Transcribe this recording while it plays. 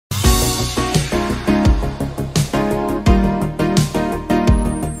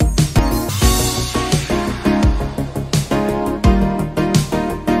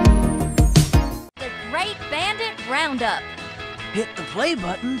play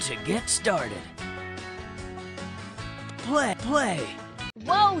button to get started. Play.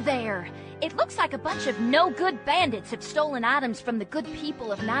 Whoa there! It looks like a bunch of no-good bandits have stolen items from the good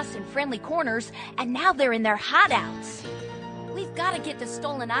people of nice and friendly corners, and now they're in their hideouts. We've got to get the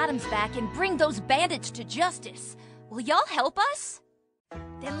stolen items back and bring those bandits to justice. Will y'all help us?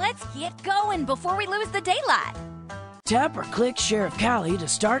 Then let's get going before we lose the daylight. Tap or click Sheriff Callie to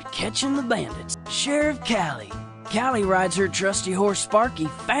start catching the bandits. Sheriff Callie. Callie rides her trusty horse Sparky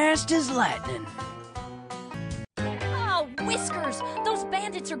fast as lightning. Oh, Whiskers! Those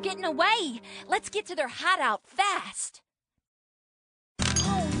bandits are getting away! Let's get to their hideout fast!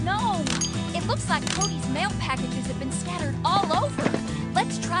 Oh no! It looks like Cody's mail packages have been scattered all over.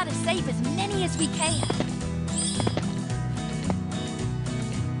 Let's try to save as many as we can.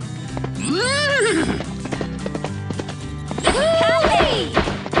 Callie!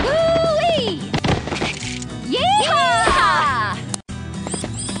 Woo-wee! Yeehaw!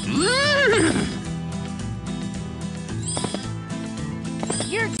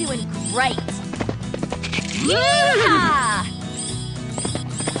 You're doing great! Yeehaw!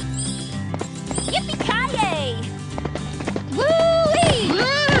 Yippee-ki-yay! Woo-wee!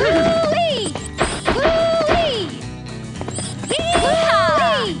 Woo-wee! Woo-wee!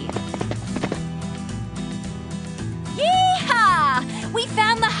 Yeehaw! Yeehaw! We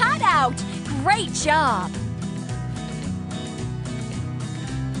found the hideout! Great job!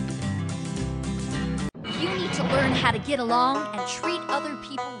 You need to learn how to get along and treat other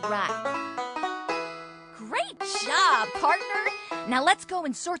people right. Great job, partner! Now let's go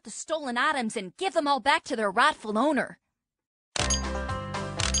and sort the stolen items and give them all back to their rightful owner.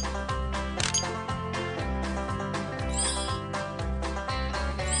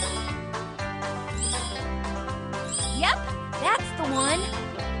 Yep, that's the one.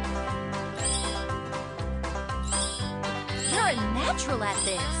 You're a natural at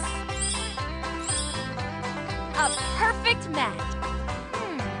this. A perfect match.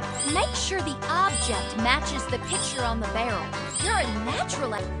 Make sure the object matches the picture on the barrel. You're a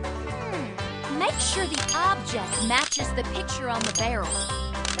natural at... Make sure the object matches the picture on the barrel.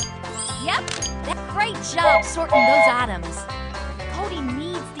 Yep, great job sorting those items. Cody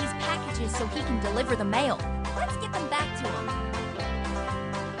needs these packages so he can deliver the mail. Let's get them back to him.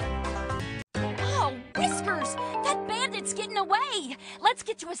 Oh, Whiskers! That bandit's getting away! Let's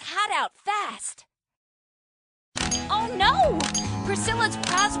get to his hideout fast! Oh no! Priscilla's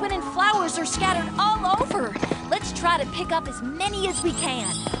prize-winning flowers are scattered all over. Let's try to pick up as many as we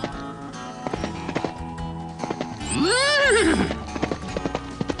can.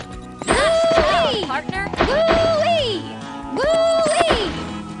 Nice job, partner! Woo-wee! Woo-wee!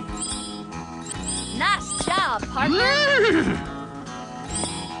 Nice job, partner!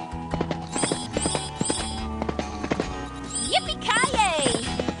 Yippee-ki-yay!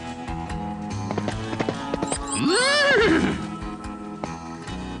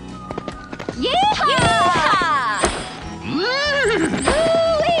 Yeehaw!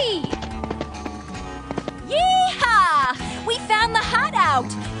 Woo-wee! Yeehaw! We found the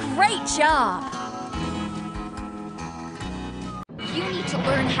hideout! Great job! You need to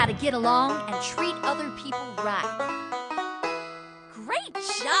learn how to get along and treat other people right. Great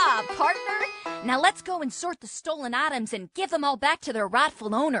job, partner! Now let's go and sort the stolen items and give them all back to their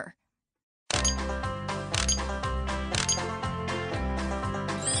rightful owner.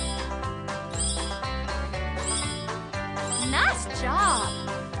 Nice job!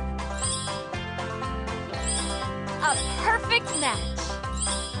 A perfect match!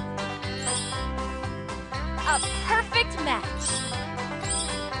 A perfect match!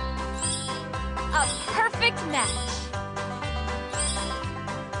 A perfect match!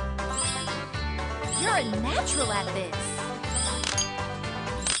 You're a natural at this!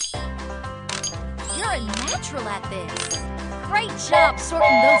 You're a natural at this! Great job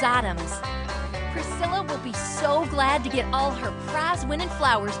sorting those items! Priscilla will be so glad to get all her prize-winning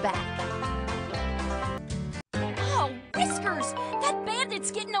flowers back. Oh, Whiskers! That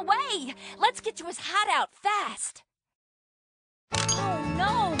bandit's getting away! Let's get to his hideout fast! Oh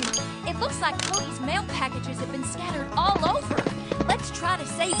no! It looks like Cody's mail packages have been scattered all over. Let's try to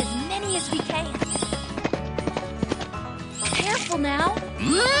save as many as we can. Careful now!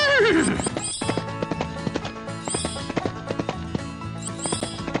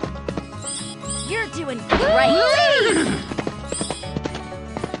 You're doing great!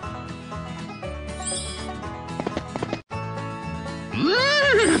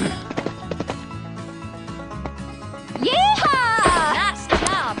 Yeehaw! Nice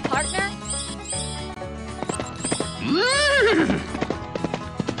job, partner!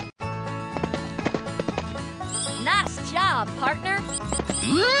 Nice job, partner!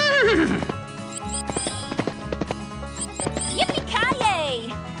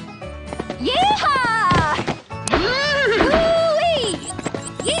 Yippee-ki-yay! Yeehaw! Woo-wee!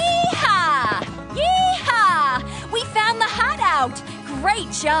 Yeehaw! Yeehaw! We found the hideout!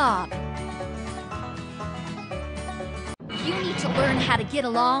 Great job! You need to learn how to get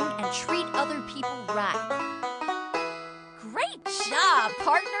along and treat other people right. Great job,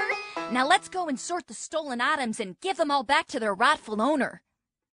 partner! Now let's go and sort the stolen items and give them all back to their rightful owner.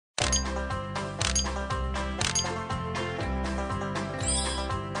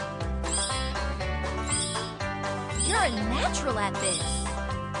 You're a natural at this.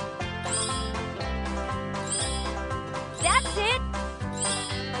 That's it.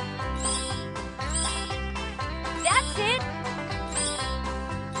 That's it.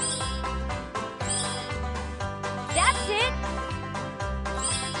 That's it.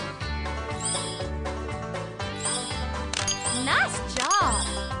 Nice job.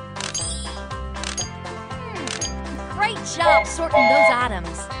 Great job sorting those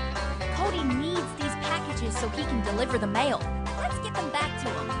items. Cody needs these packages so he can deliver the mail. Let's get them back to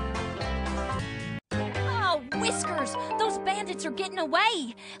him. Oh, Whiskers! Those bandits are getting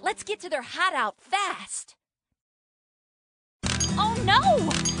away! Let's get to their hideout fast! Oh no!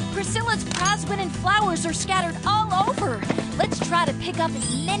 Priscilla's prize-winning flowers are scattered all over! Let's try to pick up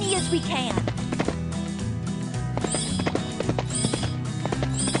as many as we can.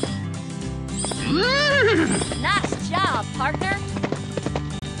 Nice job, partner!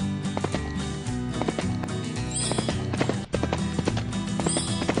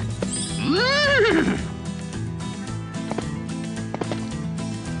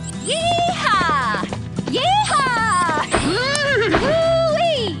 Yeehaw! Yeehaw!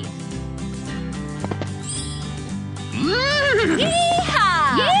 Woo-wee! Yeehaw!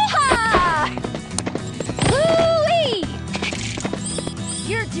 Yeehaw! Woo-wee!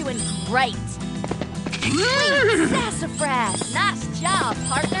 You're doing great! Sweet sassafras! Nice job,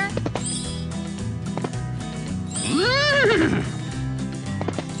 partner!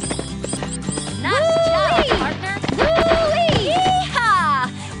 Nice job, partner! Woo-wee! Yeehaw!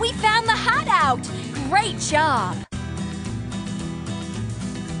 We found the hideout! Great job!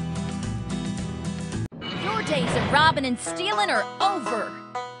 Your days of robbing and stealing are over!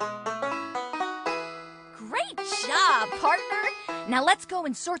 Great job, partner! Now let's go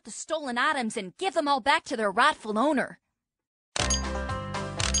and sort the stolen items and give them all back to their rightful owner.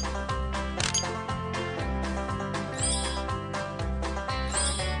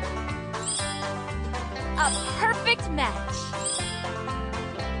 A perfect match.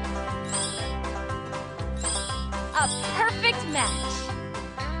 A perfect match.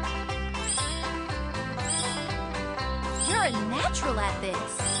 You're a natural at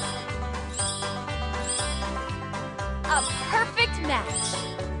this. A perfect match.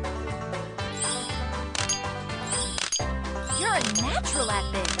 You're a natural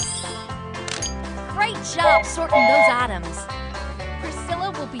at this. Great job sorting those items.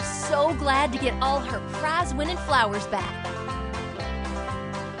 Priscilla will be so glad to get all her prize-winning flowers back.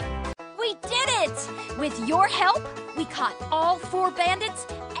 We did it! With your help, we caught all 4 bandits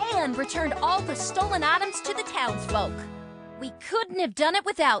and returned all the stolen items to the townsfolk. We couldn't have done it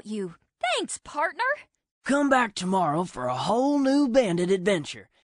without you. Thanks, partner! Come back tomorrow for a whole new bandit adventure.